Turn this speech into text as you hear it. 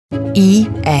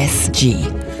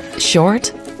ESG.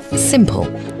 Short, simple,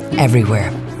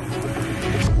 everywhere.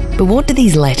 But what do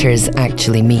these letters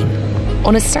actually mean?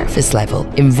 On a surface level,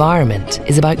 environment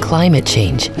is about climate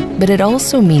change, but it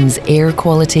also means air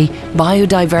quality,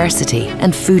 biodiversity,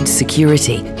 and food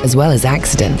security, as well as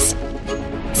accidents.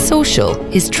 Social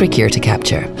is trickier to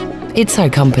capture. It's how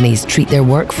companies treat their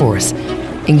workforce,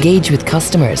 engage with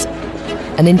customers,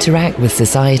 and interact with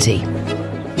society.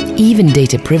 Even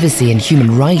data privacy and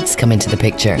human rights come into the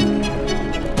picture.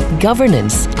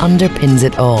 Governance underpins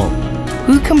it all.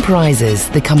 Who comprises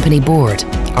the company board?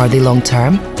 Are they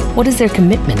long-term? What is their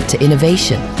commitment to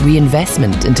innovation,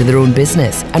 reinvestment into their own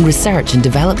business, and research and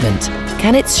development?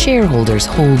 Can its shareholders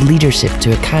hold leadership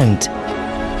to account?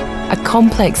 A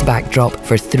complex backdrop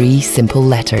for 3 simple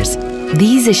letters.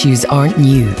 These issues aren't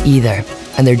new either,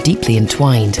 and they're deeply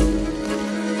entwined.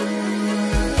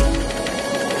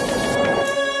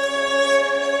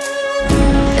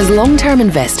 As long-term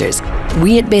investors,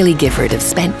 we at Baillie Gifford have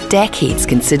spent decades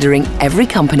considering every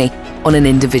company on an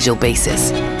individual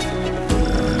basis.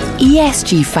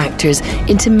 ESG factors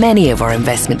into many of our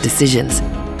investment decisions,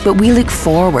 but we look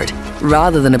forward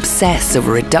rather than obsess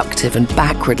over reductive and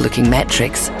backward-looking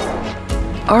metrics.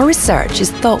 Our research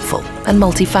is thoughtful and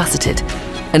multifaceted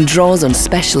and draws on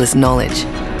specialist knowledge.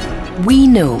 We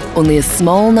know only a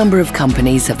small number of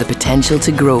companies have the potential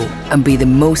to grow and be the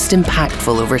most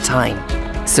impactful over time.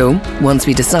 So, once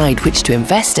we decide which to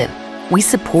invest in, we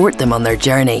support them on their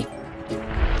journey.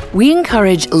 We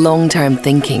encourage long-term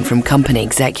thinking from company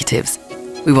executives.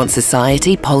 We want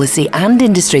society, policy, and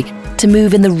industry to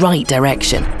move in the right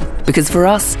direction, because for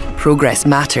us, progress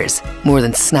matters more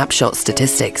than snapshot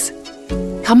statistics.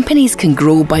 Companies can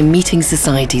grow by meeting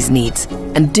society's needs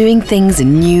and doing things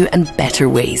in new and better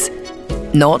ways,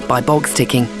 not by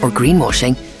box-ticking or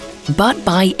greenwashing, but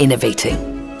by innovating.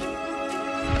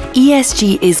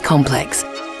 ESG is complex,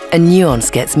 and nuance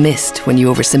gets missed when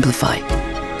you oversimplify.